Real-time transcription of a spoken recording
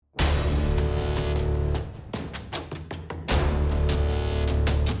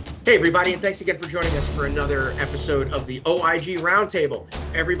Hey, everybody, and thanks again for joining us for another episode of the OIG Roundtable.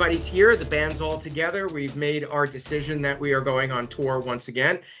 Everybody's here. The band's all together. We've made our decision that we are going on tour once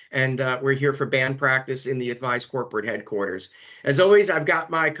again, and we're here for band practice in the Advise corporate headquarters. As always, I've got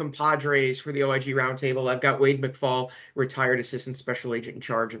my compadres for the OIG Roundtable. I've got Wade McFall, retired assistant special agent in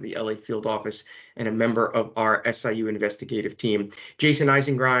charge of the LA field office and a member of our SIU investigative team. Jaysen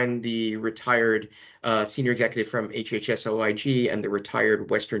Eisengrind, the retired senior executive from HHS OIG and the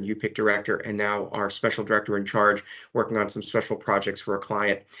retired Western UPIC director, and now our special director in charge, working on some special projects for a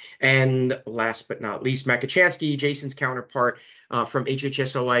client. And last but not least, Matt Kachansky, Jason's counterpart from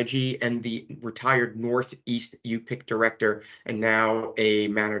HHS OIG and the retired Northeast UPIC director, and now a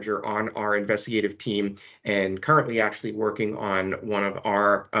manager on our investigative team, and currently actually working on one of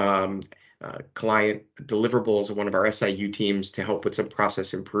our client deliverables of one of our SIU teams to help with some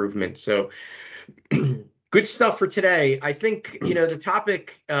process improvement. So good stuff for today. I think, the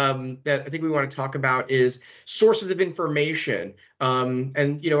topic that I think we want to talk about is sources of information.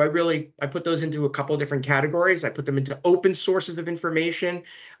 I put those into a couple of different categories. I put them into open sources of information.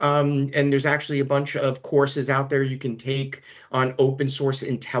 And there's actually a bunch of courses out there you can take on open source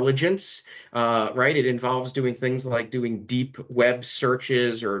intelligence, right? It involves doing things like doing deep web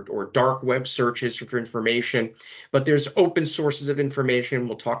searches or dark web searches for information. But there's open sources of information.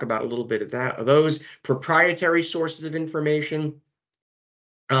 We'll talk about a little bit of those proprietary sources of information.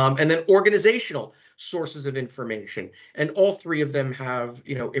 And then organizational sources of information, and all three of them have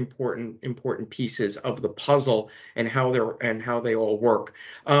important pieces of the puzzle and how they all work.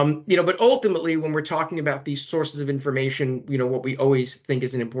 But ultimately, when we're talking about these sources of information, what we always think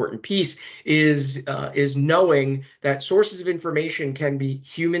is an important piece is knowing that sources of information can be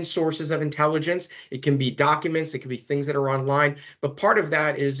human sources of intelligence. It can be documents. It can be things that are online. But part of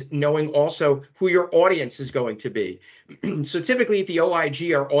that is knowing also who your audience is going to be. So typically at the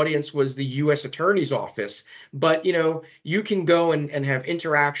OIG, our audience was the U.S. Attorney's Office, but you can go and have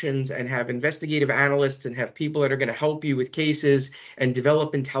interactions and have investigative analysts and have people that are going to help you with cases and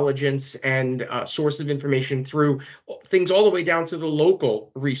develop intelligence and source of information through things all the way down to the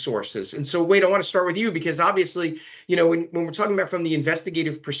local resources. And so, Wade, I want to start with you because obviously, when we're talking about from the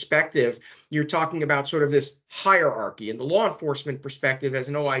investigative perspective, you're talking about sort of this hierarchy. In the law enforcement perspective, as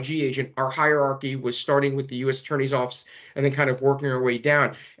an OIG agent, our hierarchy was starting with the U.S. Attorney's Office and then kind of working our way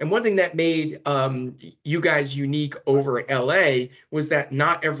down. And one thing that made you guys unique over LA was that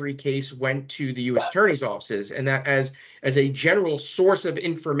not every case went to the U.S. Attorney's offices, and that as a general source of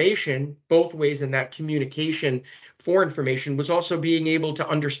information, both ways in that communication for information, was also being able to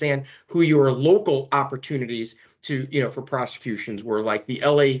understand who your local opportunities for prosecutions were. Like the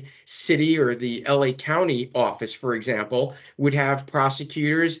LA City or the LA County office, for example, would have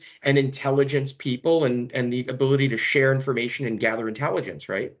prosecutors and intelligence people and the ability to share information and gather intelligence,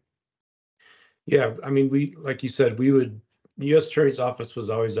 right? Yeah, I mean, like you said, the U.S. Attorney's Office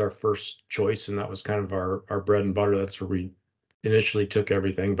was always our first choice, and that was kind of our bread and butter. That's where we initially took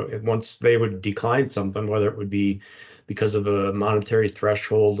everything. But once they would decline something, whether it would be because of a monetary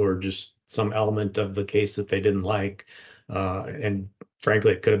threshold or just some element of the case that they didn't like, and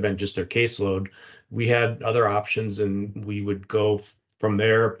frankly, it could have been just their caseload, we had other options, and we would go from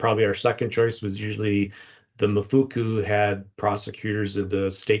there. Probably our second choice was usually the Mafuku had prosecutors of the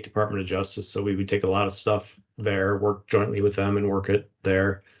State Department of Justice, so we would take a lot of stuff there, work jointly with them, and work it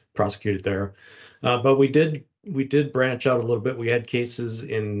there, prosecute it there. But we did branch out a little bit. We had cases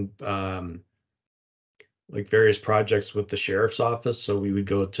in like various projects with the sheriff's office, so we would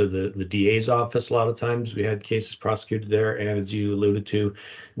go to the DA's office a lot of times. We had cases prosecuted there, and as you alluded to,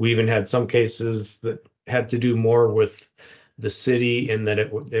 we even had some cases that had to do more with the city in that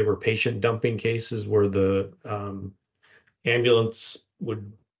they were patient dumping cases where the ambulance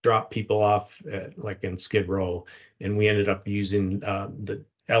would drop people off like in Skid Row, and we ended up using the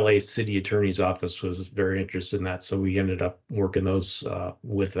LA City Attorney's Office was very interested in that, so we ended up working those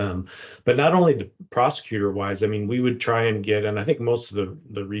with them. But not only the prosecutor wise, I mean, we would try and get, and I think most of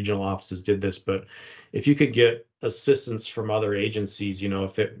the regional offices did this, but if you could get assistance from other agencies,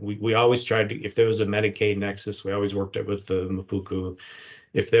 we always tried to, if there was a Medicaid nexus, we always worked it with the Mafuku.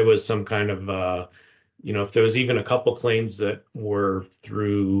 If there was some kind of if there was even a couple claims that were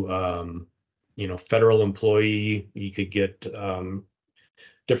through federal employee, you could get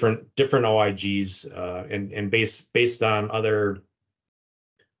different OIGs and based on other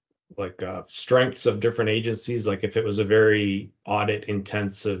like strengths of different agencies. Like if it was a very audit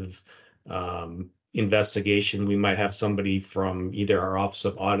intensive investigation, we might have somebody from either our Office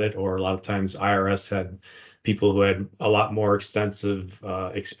of Audit, or a lot of times IRS had people who had a lot more extensive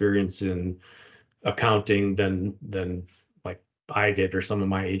experience in accounting than like I did or some of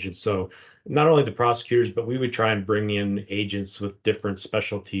my agents. So not only the prosecutors, but we would try and bring in agents with different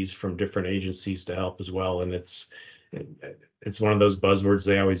specialties from different agencies to help as well. And it's one of those buzzwords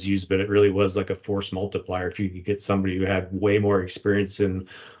they always use, but it really was like a force multiplier. If you could get somebody who had way more experience in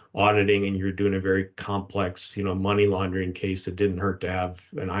auditing and you're doing a very complex, money laundering case, it didn't hurt to have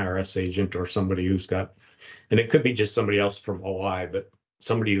an IRS agent or somebody who's got, and it could be just somebody else from OI, but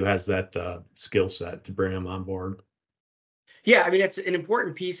somebody who has that skill set to bring them on board. Yeah, I mean, it's an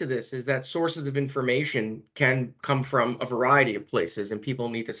important piece of this is that sources of information can come from a variety of places, and people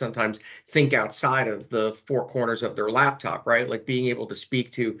need to sometimes think outside of the four corners of their laptop, right? Like being able to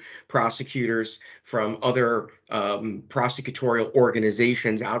speak to prosecutors from other prosecutorial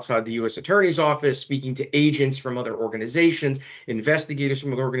organizations outside the U.S. Attorney's Office, speaking to agents from other organizations, investigators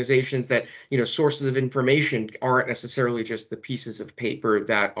from other organizations, that, sources of information aren't necessarily just the pieces of paper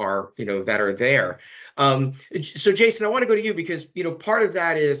that are, that are there. So Jaysen, I want to go to you because, part of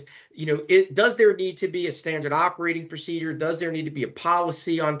that is, does there need to be a standard operating procedure? Does there need to be a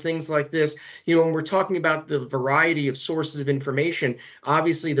policy on things like this? When we're talking about the variety of sources of information,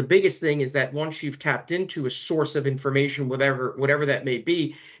 obviously the biggest thing is that once you've tapped into a source of information, whatever that may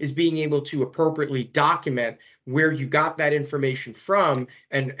be, is being able to appropriately document where you got that information from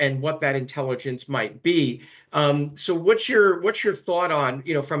and what that intelligence might be. So what's your thought on,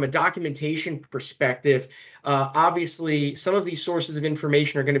 from a documentation perspective? Obviously, some of these sources of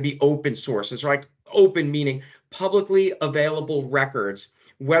information are going to be open sources, right? Open meaning publicly available records,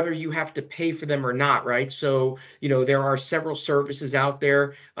 whether you have to pay for them or not, right? So, there are several services out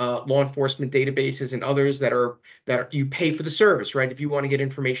there, law enforcement databases and others that you pay for the service, right? If you want to get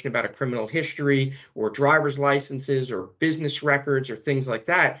information about a criminal history or driver's licenses or business records or things like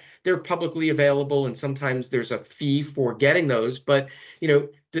that, they're publicly available, and sometimes there's a fee for getting those. But,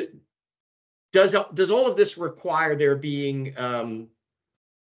 does all of this require there being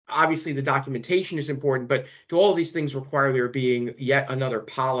obviously the documentation is important, but do all of these things require there being yet another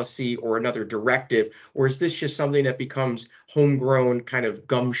policy or another directive, or is this just something that becomes homegrown kind of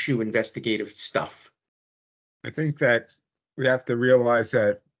gumshoe investigative stuff? I think that we have to realize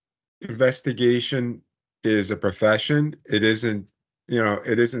that investigation is a profession. It isn't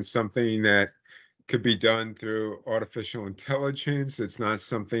something that could be done through artificial intelligence. It's not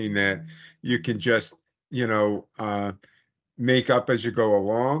something that you can just, make up as you go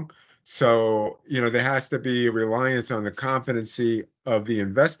along. So, there has to be a reliance on the competency of the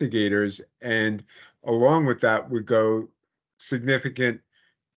investigators. And along with that would go significant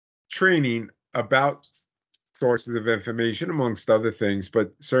training about sources of information, amongst other things.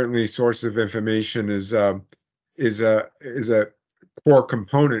 But certainly sources of information is a core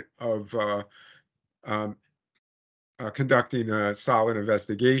component of conducting a solid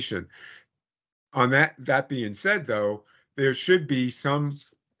investigation. On that being said, though, there should be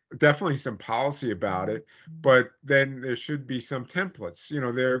definitely some policy about it, but then there should be some templates.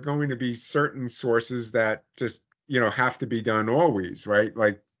 There are going to be certain sources that just, have to be done always, right?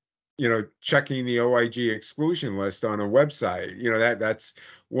 Like, checking the OIG exclusion list on a website, that's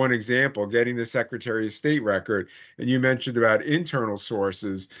one example, getting the Secretary of State record. And you mentioned about internal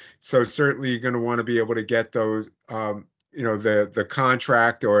sources. So certainly you're going to want to be able to get those, the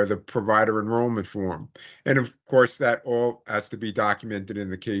contract or the provider enrollment form. And of course, that all has to be documented in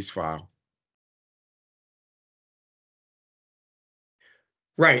the case file.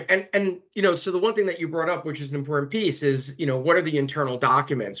 Right. And so the one thing that you brought up, which is an important piece, is, what are the internal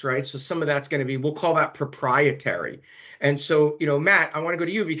documents, right? So some of that's going to be, we'll call that proprietary. And so, Matt, I want to go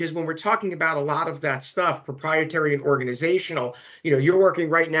to you because when we're talking about a lot of that stuff, proprietary and organizational, you're working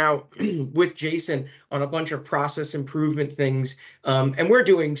right now with Jaysen on a bunch of process improvement things. And we're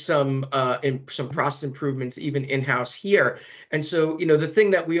doing some process improvements even in-house here. And so, the thing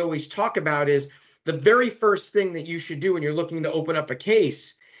that we always talk about is, the very first thing that you should do when you're looking to open up a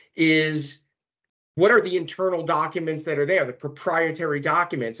case is, what are the internal documents that are there, the proprietary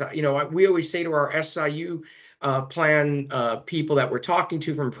documents? We always say to our SIU plan people that we're talking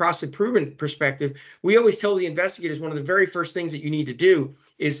to from a process improvement perspective, we always tell the investigators one of the very first things that you need to do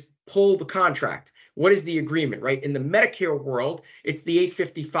is pull the contract. What is the agreement, right? In the Medicare world, it's the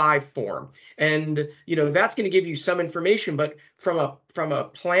 855 form. And, that's going to give you some information, but from a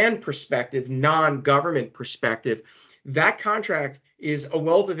plan perspective, non-government perspective, that contract is a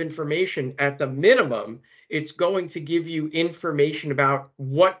wealth of information. At the minimum, it's going to give you information about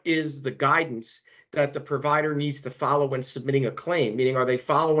what is the guidance that the provider needs to follow when submitting a claim, meaning, are they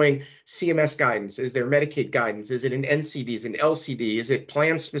following CMS guidance? Is there Medicaid guidance? Is it an NCD? Is it an LCD? Is it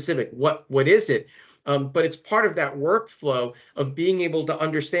plan specific? What is it? But it's part of that workflow of being able to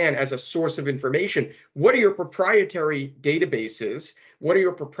understand as a source of information, what are your proprietary databases? What are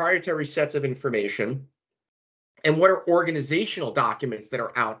your proprietary sets of information? And what are organizational documents that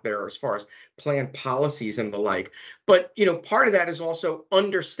are out there as far as plan policies and the like? But part of that is also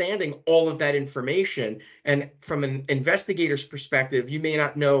understanding all of that information. And from an investigator's perspective, you may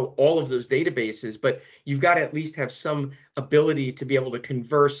not know all of those databases, but you've got to at least have some ability to be able to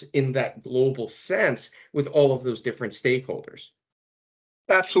converse in that global sense with all of those different stakeholders.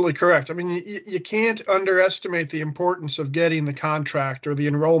 Absolutely correct. I mean, you can't underestimate the importance of getting the contract or the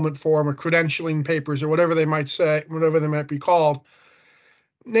enrollment form or credentialing papers or whatever they might say, whatever they might be called,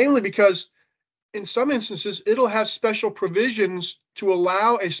 namely because in some instances, it'll have special provisions to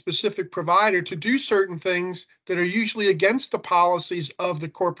allow a specific provider to do certain things that are usually against the policies of the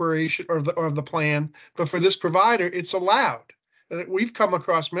corporation or the plan. But for this provider, it's allowed. And we've come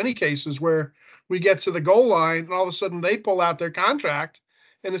across many cases where we get to the goal line and all of a sudden they pull out their contract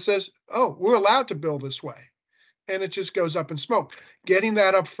and it says, oh, we're allowed to bill this way. And it just goes up in smoke. Getting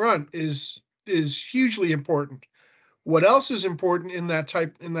that up front is hugely important. What else is important in that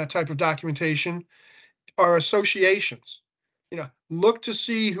type of documentation are associations. Look to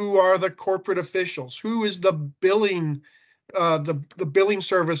see who are the corporate officials, who is the billing, the billing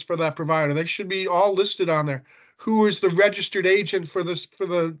service for that provider. They should be all listed on there. Who is the registered agent for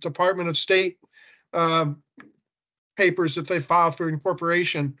the Department of State papers that they file for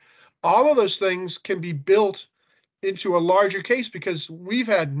incorporation? All of those things can be built into a larger case because we've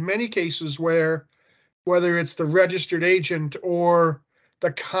had many cases where, whether it's the registered agent or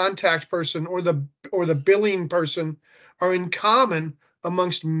the contact person or the billing person, are in common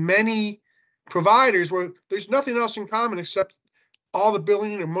amongst many providers where there's nothing else in common except all the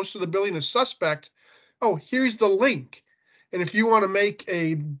billing or most of the billing is suspect. Oh, here's the link. And if you want to make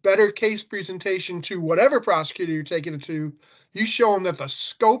a better case presentation to whatever prosecutor you're taking it to, you show them that the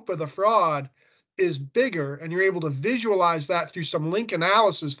scope of the fraud is bigger and you're able to visualize that through some link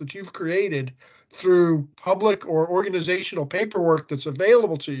analysis that you've created through public or organizational paperwork that's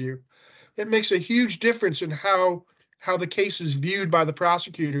available to you. It makes a huge difference in how the case is viewed by the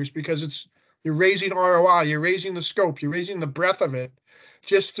prosecutors because you're raising ROI, you're raising the scope, you're raising the breadth of it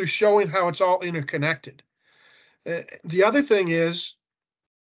just through showing how it's all interconnected. The other thing is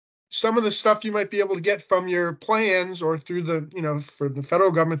some of the stuff you might be able to get from your plans or through for the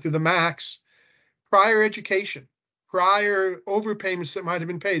federal government through the MACs, prior education, prior overpayments that might have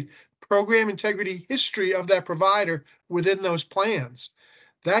been paid, program integrity history of that provider within those plans.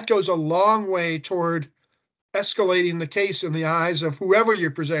 That goes a long way toward escalating the case in the eyes of whoever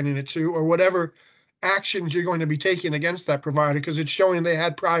you're presenting it to or whatever actions you're going to be taking against that provider because it's showing they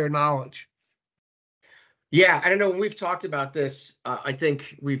had prior knowledge. Yeah, I don't know. When we've talked about this, I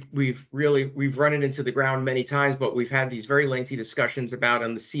think we've run it into the ground many times, but we've had these very lengthy discussions about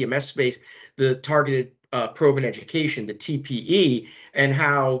in the CMS space, the targeted probe and education, the TPE, and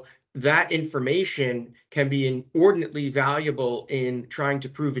how that information can be inordinately valuable in trying to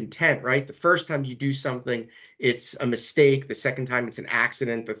prove intent, right? The first time you do something, it's a mistake. The second time, it's an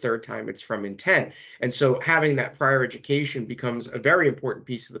accident. The third time, it's from intent. And so having that prior education becomes a very important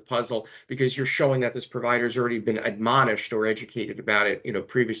piece of the puzzle because you're showing that this provider's already been admonished or educated about it,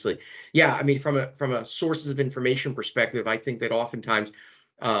 previously. Yeah, I mean, from a sources of information perspective, I think that oftentimes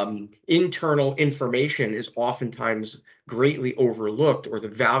internal information is oftentimes greatly overlooked, or the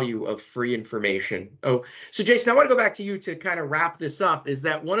value of free information. Oh, so Jaysen, I want to go back to you to kind of wrap this up. Is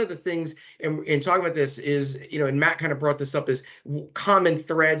that one of the things in talking about this is, and Matt kind of brought this up, is common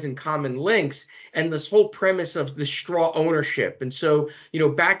threads and common links, and this whole premise of the straw ownership. And so,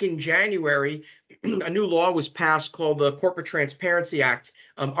 back in January, a new law was passed called the Corporate Transparency Act.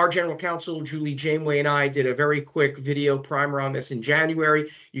 Our general counsel, Julie Janeway, and I did a very quick video primer on this in January.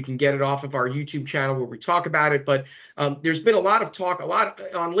 You can get it off of our YouTube channel where we talk about it. But there's been a lot of talk, a lot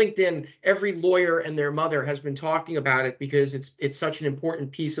on LinkedIn. Every lawyer and their mother has been talking about it because it's such an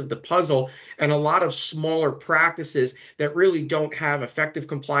important piece of the puzzle. And a lot of smaller practices that really don't have effective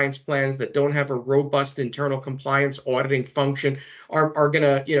compliance plans, that don't have a robust internal compliance auditing function, are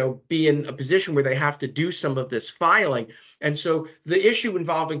going to be in a position where they have to do some of this filing. And so the issue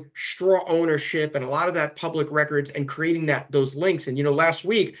involving straw ownership and a lot of that public records and creating those links. And last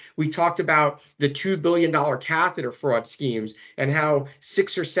week we talked about the $2 billion catheter fraud schemes and how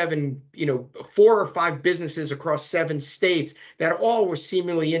 6 or 7, 4 or 5 businesses across 7 states that all were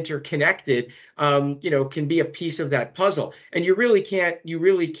seemingly interconnected, can be a piece of that puzzle. And you really can't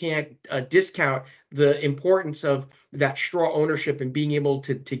discount the importance of that straw ownership and being able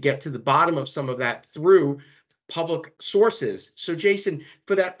to get to the bottom of some of that through public sources. So Jaysen,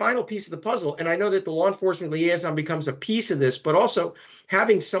 for that final piece of the puzzle, and I know that the law enforcement liaison becomes a piece of this, but also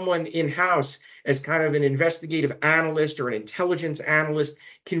having someone in-house as kind of an investigative analyst or an intelligence analyst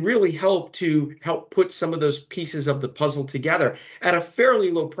can really help put some of those pieces of the puzzle together at a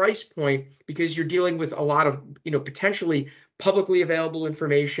fairly low price point, because you're dealing with a lot of, potentially publicly available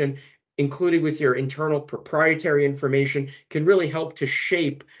information, included with your internal proprietary information, can really help to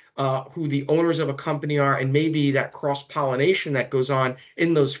shape who the owners of a company are, and maybe that cross-pollination that goes on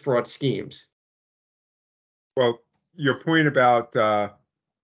in those fraud schemes. Well, your point about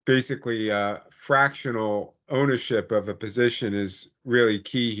basically fractional ownership of a position is really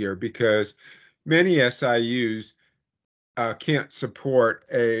key here, because many SIUs can't support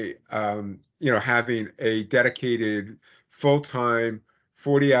having a dedicated full-time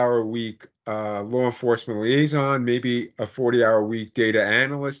 40-hour-a-week law enforcement liaison, maybe a 40-hour-a-week data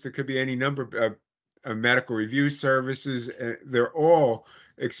analyst. It could be any number of medical review services. They're all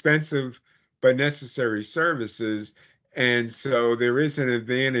expensive but necessary services. And so there is an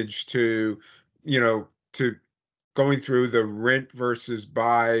advantage to going through the rent versus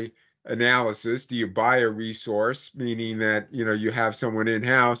buy analysis. Do you buy a resource, meaning that you have someone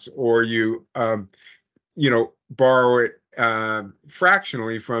in-house, or you borrow it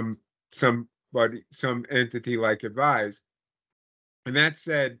fractionally from some entity like Advise? And that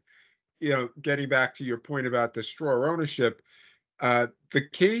said, getting back to your point about the straw ownership, the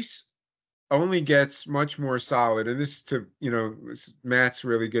case only gets much more solid, and this Matt's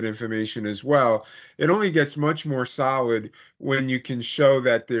really good information as well. It only gets much more solid when you can show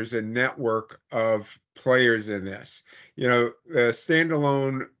that there's a network of players in this. A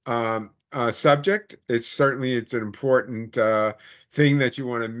standalone subject, it's an important thing that you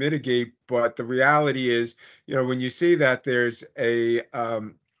want to mitigate, but the reality is, when you see that there's a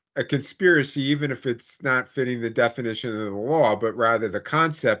conspiracy, even if it's not fitting the definition of the law, but rather the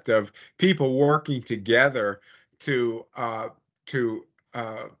concept of people working together to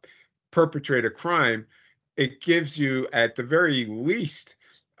perpetrate a crime, it gives you, at the very least,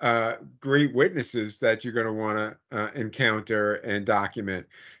 great witnesses that you're going to want to encounter and document.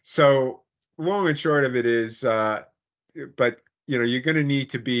 So long and short of it is, but you're going to need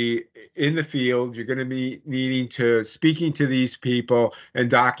to be in the field. You're going to be speaking to these people and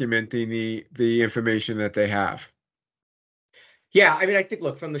documenting the information that they have. Yeah, I mean, I think,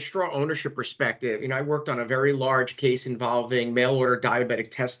 look, from the straw ownership perspective, I worked on a very large case involving mail order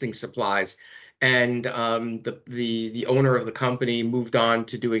diabetic testing supplies, and the owner of the company moved on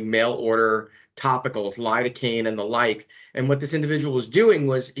to doing mail order topicals, lidocaine and the like. And what this individual was doing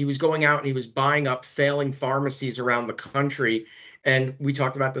was he was going out and he was buying up failing pharmacies around the country. And we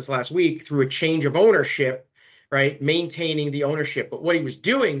talked about this last week, through a change of ownership, right? Maintaining the ownership. But what he was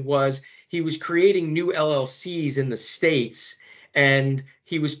doing was he was creating new LLCs in the States, and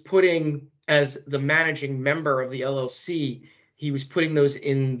he was putting, as the managing member of the LLC, he was putting those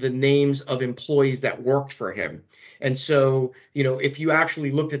in the names of employees that worked for him. And so, if you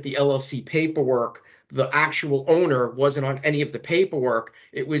actually looked at the LLC paperwork, the actual owner wasn't on any of the paperwork.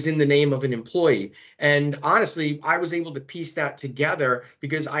 It was in the name of an employee. And honestly, I was able to piece that together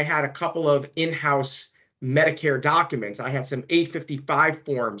because I had a couple of in-house Medicare documents. I had some 855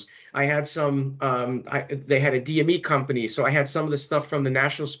 forms. I had some, they had a DME company. So I had some of the stuff from the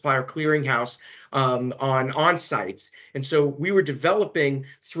National Supplier Clearinghouse on sites. And so we were developing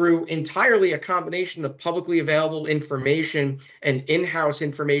through entirely a combination of publicly available information and in-house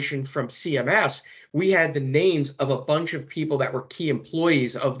information from CMS. We had the names of a bunch of people that were key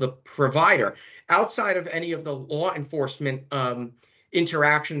employees of the provider, outside of any of the law enforcement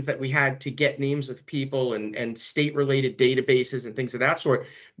interactions that we had to get names of people and state-related databases and things of that sort.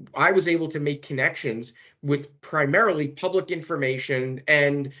 I was able to make connections with primarily public information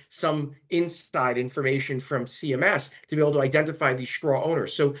and some inside information from CMS to be able to identify these straw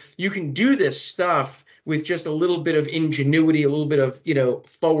owners. So you can do this stuff with just a little bit of ingenuity, a little bit of,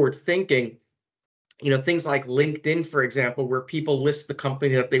 forward thinking. Things like LinkedIn, for example, where people list the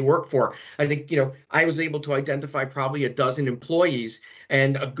company that they work for. I think, I was able to identify probably a dozen employees,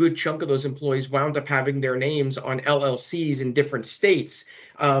 and a good chunk of those employees wound up having their names on LLCs in different states.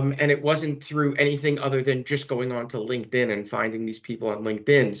 And it wasn't through anything other than just going on to LinkedIn and finding these people on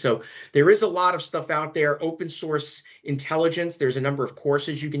LinkedIn. So there is a lot of stuff out there. Open source intelligence, there's a number of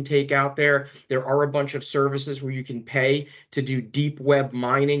courses you can take out there. There are a bunch of services where you can pay to do deep web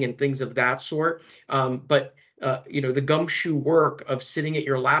mining and things of that sort. But the gumshoe work of sitting at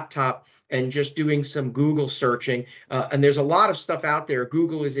your laptop and just doing some Google searching. And there's a lot of stuff out there.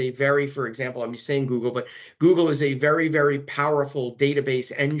 Google is a very, for example, I'm saying Google, but Google is a very, very powerful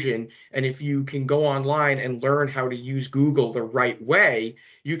database engine. And if you can go online and learn how to use Google the right way,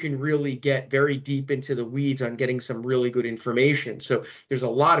 you can really get very deep into the weeds on getting some really good information. So there's a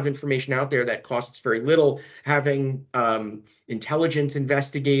lot of information out there that costs very little. Having intelligence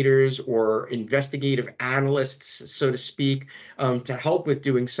investigators or investigative analysts, so to speak, to help with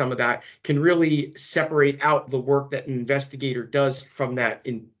doing some of that can really separate out the work that an investigator does from that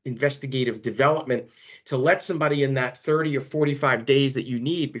investigative development to let somebody in that 30 or 45 days that you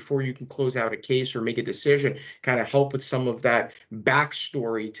need before you can close out a case or make a decision, kind of help with some of that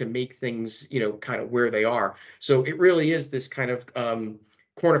backstory to make things, kind of where they are. So it really is this kind of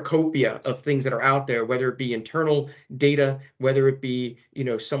cornucopia of things that are out there, whether it be internal data, whether it be,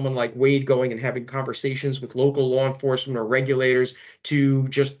 someone like Wade going and having conversations with local law enforcement or regulators, to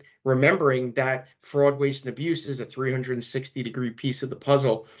just remembering that fraud, waste, and abuse is a 360-degree piece of the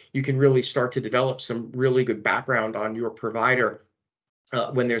puzzle. You can really start to develop some really good background on your provider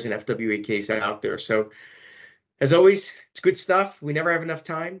when there's an FWA case out there. So as always, it's good stuff. We never have enough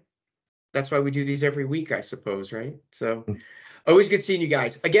time. That's why we do these every week, I suppose, right? So always good seeing you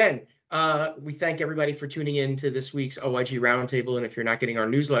guys. Again, we thank everybody for tuning in to this week's OIG Roundtable. And if you're not getting our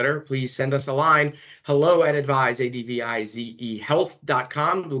newsletter, please send us a line. hello@advise, A-D-V-I-Z-E,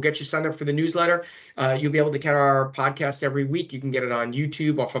 health.com. We'll get you signed up for the newsletter. You'll be able to get our podcast every week. You can get it on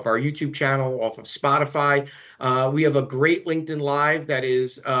YouTube, off of our YouTube channel, off of Spotify. We have a great LinkedIn Live that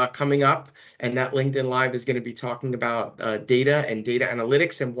is coming up. And that LinkedIn Live is going to be talking about data and data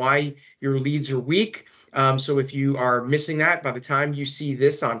analytics and why your leads are weak. So if you are missing that, by the time you see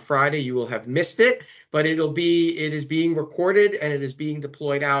this on Friday, you will have missed it, but it is being recorded and it is being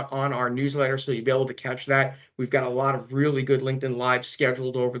deployed out on our newsletter. So you'll be able to catch that. We've got a lot of really good LinkedIn Live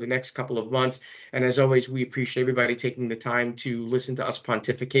scheduled over the next couple of months. And as always, we appreciate everybody taking the time to listen to us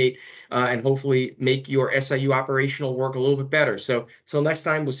pontificate and hopefully make your SIU operational work a little bit better. So till next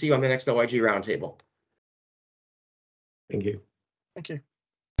time, we'll see you on the next OIG Roundtable. Thank you. Thank you.